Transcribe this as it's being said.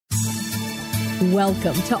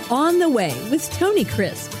Welcome to On the Way with Tony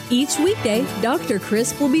Crisp. Each weekday, Dr.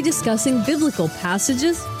 Crisp will be discussing biblical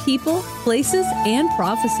passages, people, places, and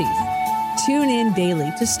prophecies. Tune in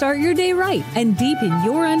daily to start your day right and deepen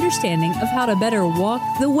your understanding of how to better walk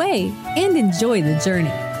the way and enjoy the journey.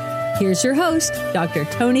 Here's your host, Dr.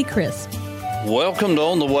 Tony Crisp. Welcome to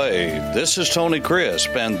On the Way. This is Tony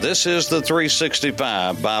Crisp, and this is the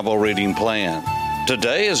 365 Bible Reading Plan.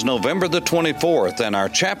 Today is November the 24th, and our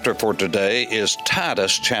chapter for today is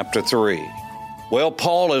Titus chapter 3. Well,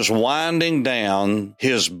 Paul is winding down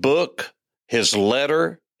his book, his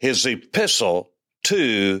letter, his epistle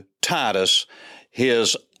to Titus,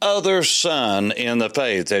 his other son in the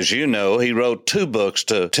faith. As you know, he wrote 2 books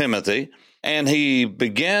to Timothy, and he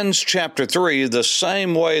begins chapter 3 the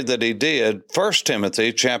same way that he did 1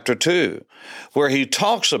 Timothy chapter 2, where he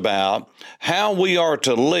talks about how we are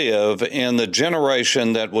to live in the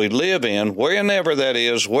generation that we live in, wherever that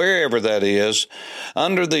is,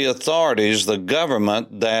 under the authorities, the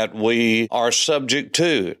government that we are subject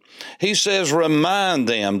to. He says, remind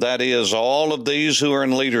them, that is, all of these who are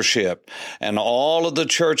in leadership and all of the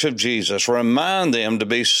church of Jesus, remind them to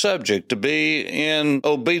be subject, to be in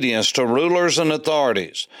obedience to rulers and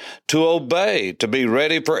authorities, to obey, to be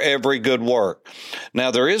ready for every good work.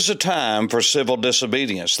 Now, there is a time for civil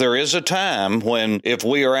disobedience. There is a time when if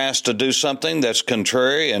we are asked to do something that's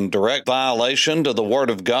contrary and direct violation to the Word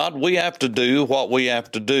of God, we have to do what we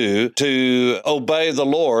have to do to obey the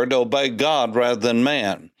Lord, obey God rather than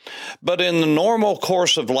man. But in the normal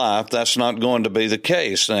course of life, that's not going to be the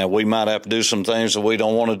case. Now, we might have to do some things that we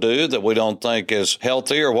don't want to do, that we don't think is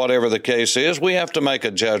healthy, or whatever the case is. We have to make a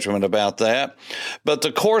judgment about that. But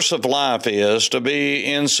the course of life is to be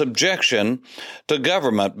in subjection to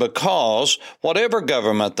government, because whatever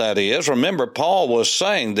government that is, remember, Paul was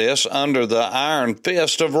saying this under the iron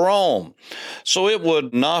fist of Rome. So it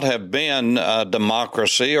would not have been a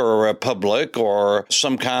democracy or a republic or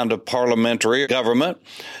some kind of parliamentary government.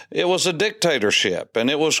 It was a dictatorship, and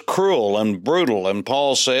it was cruel and brutal. And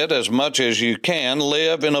Paul said, as much as you can,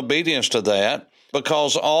 live in obedience to that,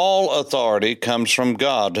 because all authority comes from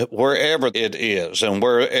God, wherever it is and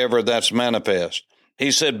wherever that's manifest.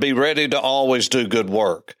 He said, be ready to always do good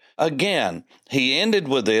work. Again, he ended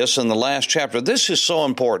with this in the last chapter. This is so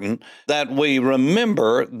important that we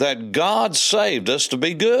remember that God saved us to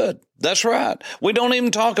be good. That's right. We don't even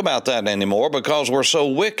talk about that anymore because we're so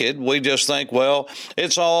wicked. We just think, well,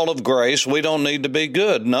 it's all of grace. We don't need to be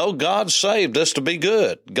good. No, God saved us to be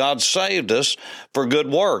good. God saved us for good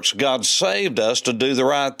works. God saved us to do the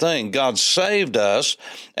right thing. God saved us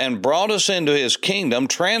and brought us into His kingdom,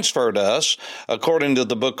 transferred us, according to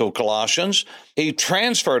the book of Colossians. He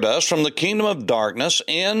transferred us from the kingdom of darkness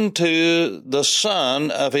into the Son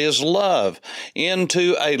of His love,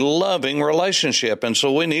 into a loving relationship. And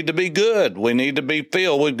so we need to be good. We need to be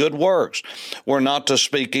filled with good works. We're not to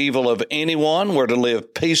speak evil of anyone. We're to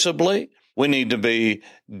live peaceably. We need to be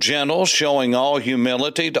gentle, showing all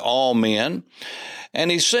humility to all men. And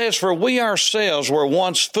he says, for we ourselves were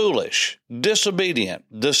once foolish, disobedient,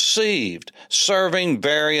 deceived, serving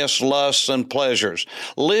various lusts and pleasures,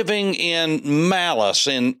 living in malice,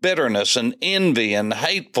 in bitterness and envy and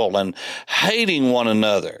hateful and hating one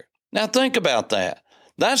another. Now think about that.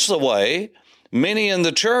 That's the way many in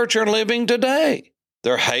the church are living today.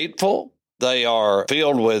 They're hateful. They are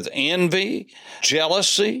filled with envy,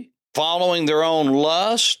 jealousy, following their own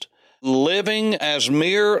lust, living as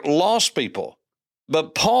mere lost people.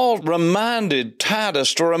 But Paul reminded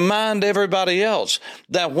Titus to remind everybody else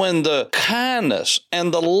that when the kindness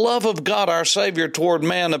and the love of God, our Savior, toward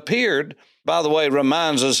man appeared, by the way,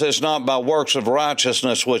 reminds us it's not by works of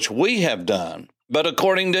righteousness which we have done, but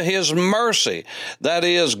according to His mercy. That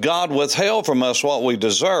is, God withheld from us what we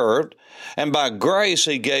deserved, and by grace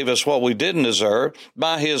He gave us what we didn't deserve.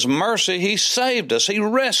 By His mercy, He saved us. He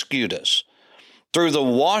rescued us through the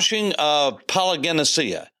washing of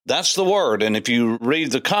Polygenesia. That's the word. And if you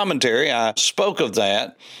read the commentary, I spoke of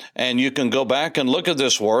that, and you can go back and look at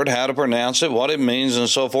this word, how to pronounce it, what it means, and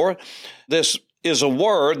so forth. This is a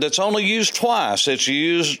word that's only used twice. It's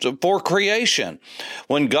used for creation,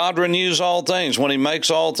 when God renews all things, when He makes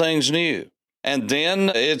all things new. And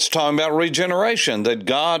then it's talking about regeneration, that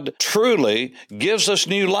God truly gives us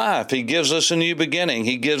new life. He gives us a new beginning.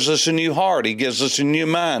 He gives us a new heart. He gives us a new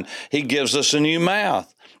mind. He gives us a new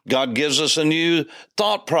mouth. God gives us a new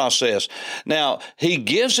thought process. Now, He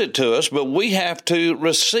gives it to us, but we have to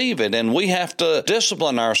receive it, and we have to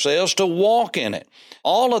discipline ourselves to walk in it.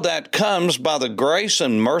 All of that comes by the grace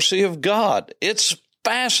and mercy of God. It's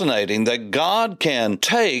fascinating that God can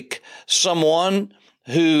take someone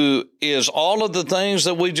who is all of the things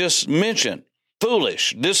that we just mentioned: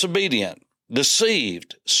 foolish, disobedient,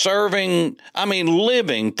 deceived,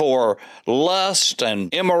 living for lust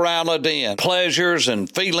and immorality and pleasures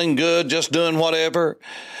and feeling good, just doing whatever,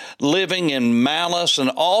 living in malice and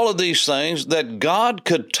all of these things, that God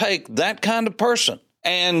could take that kind of person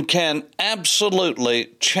and can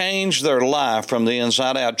absolutely change their life from the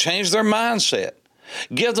inside out, change their mindset,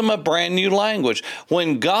 give them a brand new language.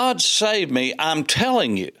 When God saved me, I'm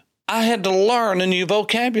telling you, I had to learn a new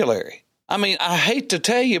vocabulary. I hate to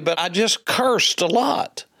tell you, but I just cursed a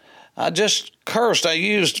lot. I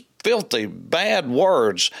used filthy, bad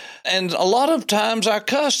words. And a lot of times I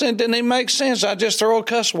cussed and it didn't even make sense. I just throw a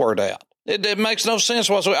cuss word out. It makes no sense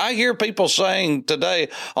whatsoever. I hear people saying today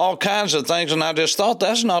all kinds of things, and I just thought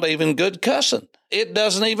that's not even good cussing. It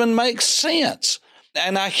doesn't even make sense.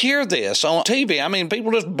 And I hear this on TV.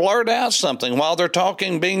 People just blurt out something while they're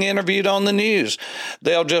talking, being interviewed on the news.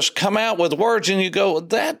 They'll just come out with words, and you go,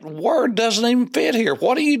 that word doesn't even fit here.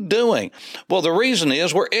 What are you doing? Well, the reason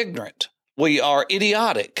is we're ignorant. We are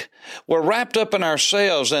idiotic. We're wrapped up in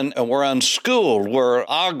ourselves, and we're unschooled. We're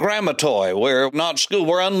agrammatoi. We're not schooled.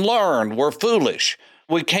 We're unlearned. We're foolish.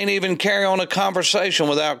 We can't even carry on a conversation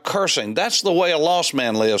without cursing. That's the way a lost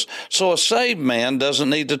man lives. So a saved man doesn't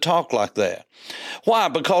need to talk like that. Why?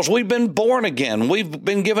 Because we've been born again. We've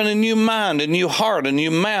been given a new mind, a new heart, a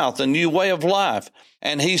new mouth, a new way of life.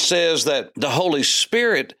 And he says that the Holy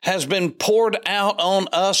Spirit has been poured out on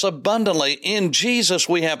us abundantly. In Jesus,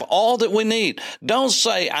 we have all that we need. Don't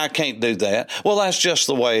say, I can't do that. Well, that's just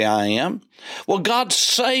the way I am. Well, God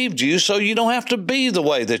saved you so you don't have to be the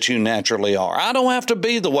way that you naturally are. I don't have to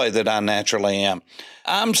be the way that I naturally am.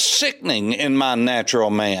 I'm sickening in my natural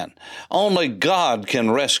man. Only God can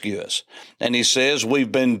rescue us. And he says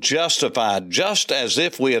we've been justified just as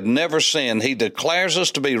if we had never sinned. He declares us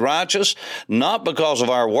to be righteous, not because of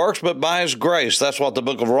our works, but by his grace. That's what the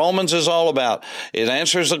book of Romans is all about. It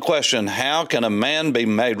answers the question, how can a man be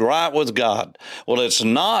made right with God? Well, it's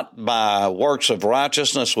not by works of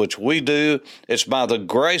righteousness, which we do. It's by the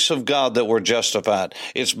grace of God that we're justified.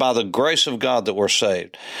 It's by the grace of God that we're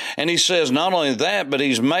saved. And he says not only that, but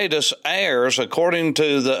he's made us heirs according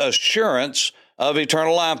to the assurance of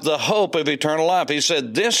eternal life, the hope of eternal life. He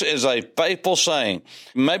said, this is a faithful saying.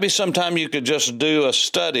 Maybe sometime you could just do a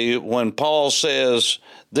study when Paul says,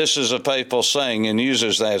 this is a faithful saying, and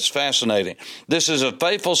uses that. It's fascinating. This is a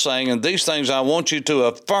faithful saying, and these things I want you to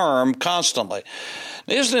affirm constantly.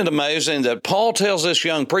 Isn't it amazing that Paul tells this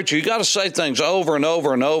young preacher, you got to say things over and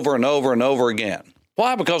over and over and over and over again.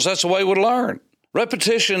 Why? Because that's the way we learn.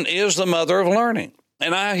 Repetition is the mother of learning.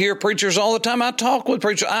 And I hear preachers all the time. I talk with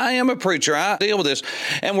preachers. I am a preacher. I deal with this.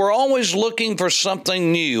 And we're always looking for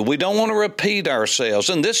something new. We don't want to repeat ourselves.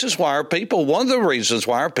 And this is why one of the reasons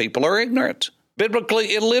why our people are ignorant,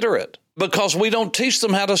 biblically illiterate, because we don't teach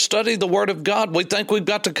them how to study the Word of God. We think we've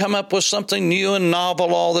got to come up with something new and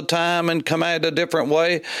novel all the time and come at it a different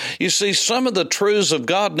way. You see, some of the truths of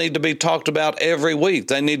God need to be talked about every week.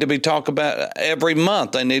 They need to be talked about every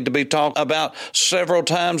month. They need to be talked about several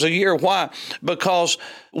times a year. Why? Because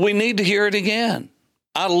we need to hear it again.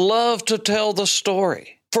 I love to tell the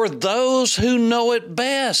story for those who know it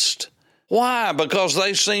best. Why? Because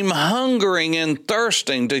they seem hungering and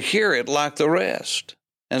thirsting to hear it like the rest.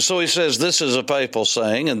 And so he says, this is a faithful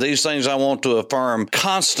saying, and these things I want to affirm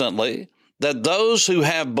constantly, that those who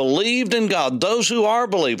have believed in God, those who are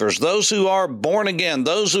believers, those who are born again,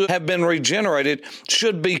 those who have been regenerated,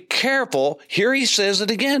 should be careful, here he says it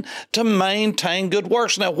again, to maintain good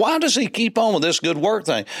works. Now, why does he keep on with this good work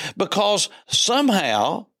thing? Because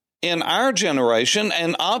somehow in our generation,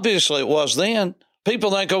 and obviously it was then,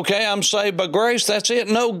 people think, okay, I'm saved by grace, that's it.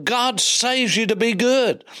 No, God saves you to be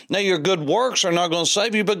good. Now, your good works are not going to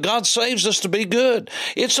save you, but God saves us to be good.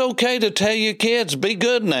 It's okay to tell your kids, be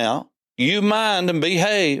good now. You mind and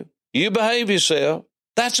behave. You behave yourself.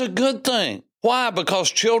 That's a good thing. Why?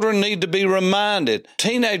 Because children need to be reminded.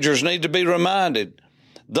 Teenagers need to be reminded.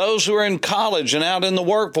 Those who are in college and out in the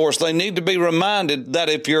workforce, they need to be reminded that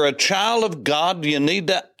if you're a child of God, you need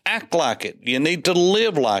to act like it. You need to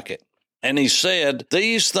live like it. And he said,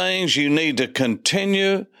 these things you need to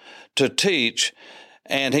continue to teach.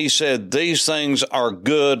 And he said, these things are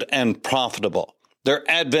good and profitable. They're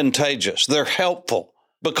advantageous. They're helpful.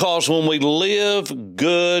 Because when we live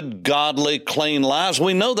good, godly, clean lives,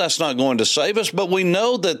 we know that's not going to save us, but we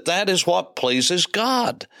know that that is what pleases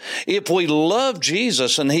God. If we love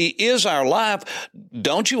Jesus and he is our life,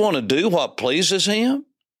 don't you want to do what pleases him?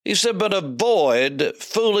 He said, but avoid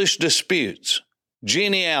foolish disputes,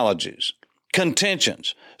 genealogies,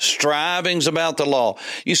 contentions, strivings about the law.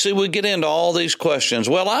 You see, we get into all these questions.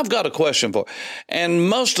 Well, I've got a question for you. And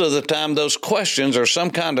most of the time, those questions are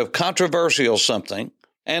some kind of controversial something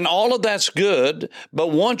And all of that's good,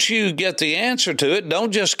 but once you get the answer to it,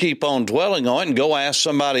 don't just keep on dwelling on it and go ask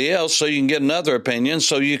somebody else so you can get another opinion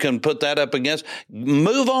so you can put that up against.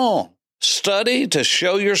 Move on. Study to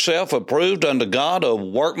show yourself approved unto God, a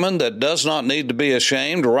workman that does not need to be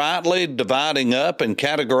ashamed, rightly dividing up and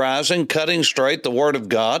categorizing, cutting straight the Word of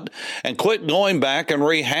God, and quit going back and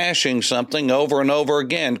rehashing something over and over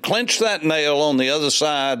again. Clench that nail on the other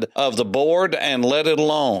side of the board and let it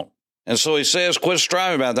alone. And so he says, quit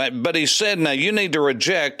striving about that. But he said, now you need to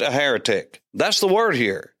reject a heretic. That's the word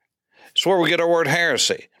here. It's where we get our word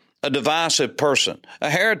heresy, a divisive person. A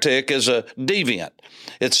heretic is a deviant.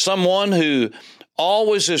 It's someone who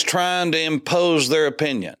always is trying to impose their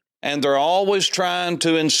opinion. And they're always trying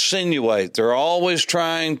to insinuate. They're always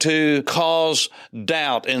trying to cause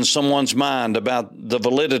doubt in someone's mind about the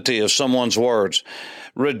validity of someone's words.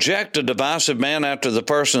 Reject a divisive man after the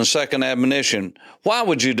first and second admonition. Why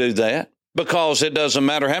would you do that? Because it doesn't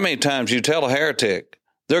matter how many times you tell a heretic.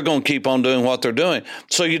 They're going to keep on doing what they're doing.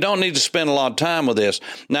 So you don't need to spend a lot of time with this.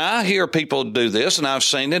 Now, I hear people do this, and I've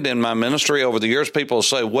seen it in my ministry over the years. People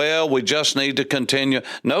say, well, we just need to continue.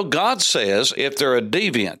 No, God says if they're a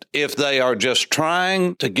deviant, if they are just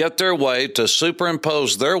trying to get their way to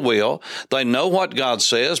superimpose their will, they know what God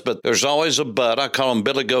says, but there's always a but. I call them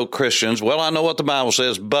Billy Goat Christians. Well, I know what the Bible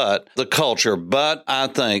says, but the culture, but I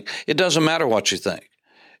think. It doesn't matter what you think.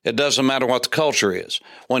 It doesn't matter what the culture is.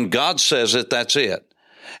 When God says it, that's it.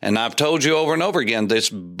 And I've told you over and over again, this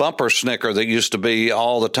bumper snicker that used to be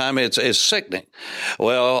all the time, it's sickening.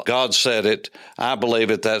 Well, God said it. I believe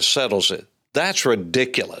it. That settles it. That's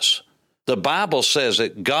ridiculous. The Bible says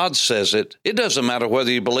it. God says it. It doesn't matter whether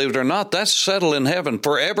you believe it or not. That's settled in heaven.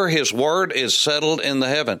 Forever His word is settled in the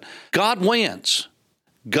heaven. God wins.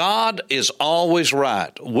 God is always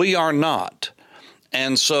right. We are not.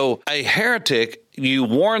 And so a heretic, you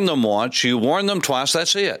warn them once, you warn them twice,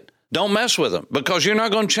 that's it. Don't mess with them because you're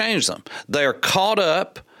not going to change them. They're caught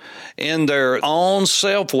up in their own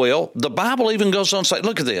self-will. The Bible even goes on to say,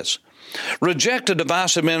 look at this. Reject a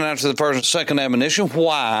divisive man after the first and second admonition.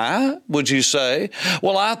 Why, would you say?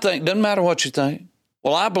 Well, I think, doesn't matter what you think.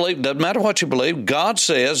 Well, I believe, doesn't matter what you believe. God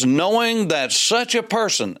says, knowing that such a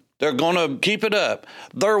person, they're going to keep it up.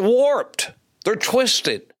 They're warped, they're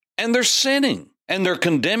twisted, and they're sinning, and they're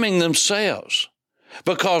condemning themselves.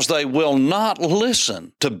 Because they will not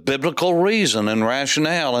listen to biblical reason and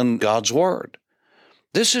rationale in God's Word.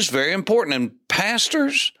 This is very important, and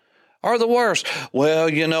pastors are the worst. Well,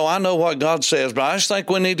 I know what God says, but I just think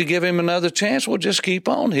we need to give Him another chance. We'll just keep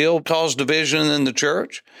on. He'll cause division in the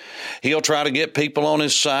church. He'll try to get people on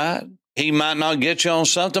His side. He might not get you on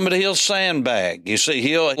something, but He'll sandbag. You see,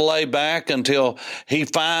 He'll lay back until He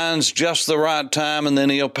finds just the right time, and then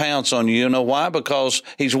He'll pounce on you. You know why? Because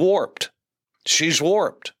He's warped. She's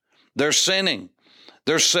warped. They're sinning.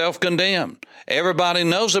 They're self-condemned. Everybody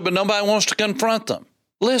knows it, but nobody wants to confront them.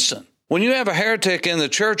 Listen, when you have a heretic in the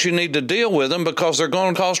church, you need to deal with them because they're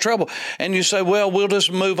going to cause trouble. And you say, well, we'll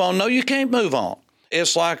just move on. No, you can't move on.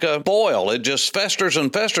 It's like a boil. It just festers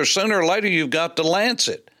and festers. Sooner or later, you've got to lance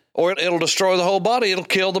it, or it'll destroy the whole body. It'll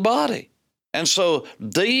kill the body. And so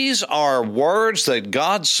these are words that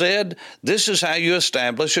God said, this is how you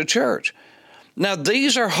establish a church. Now,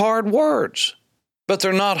 these are hard words, but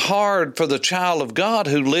they're not hard for the child of God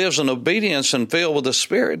who lives in obedience and filled with the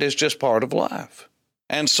Spirit. It's just part of life.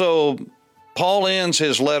 And so Paul ends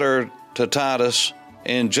his letter to Titus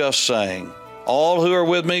in just saying, all who are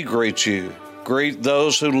with me greet you. Greet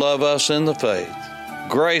those who love us in the faith.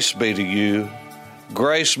 Grace be to you.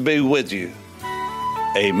 Grace be with you.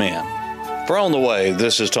 Amen. For On the Way,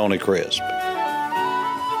 this is Tony Crisp.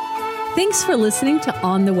 Thanks for listening to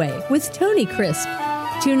On the Way with Tony Crisp.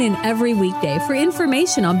 Tune in every weekday for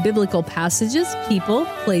information on biblical passages, people,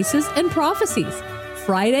 places, and prophecies.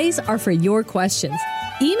 Fridays are for your questions.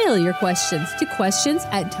 Email your questions to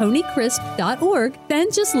questions@tonycrisp.org.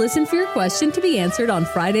 Then just listen for your question to be answered on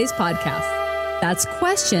Friday's podcast. That's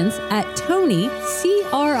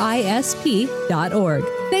questions@tonycrisp.org.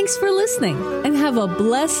 Thanks for listening and have a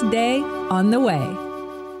blessed day on the way.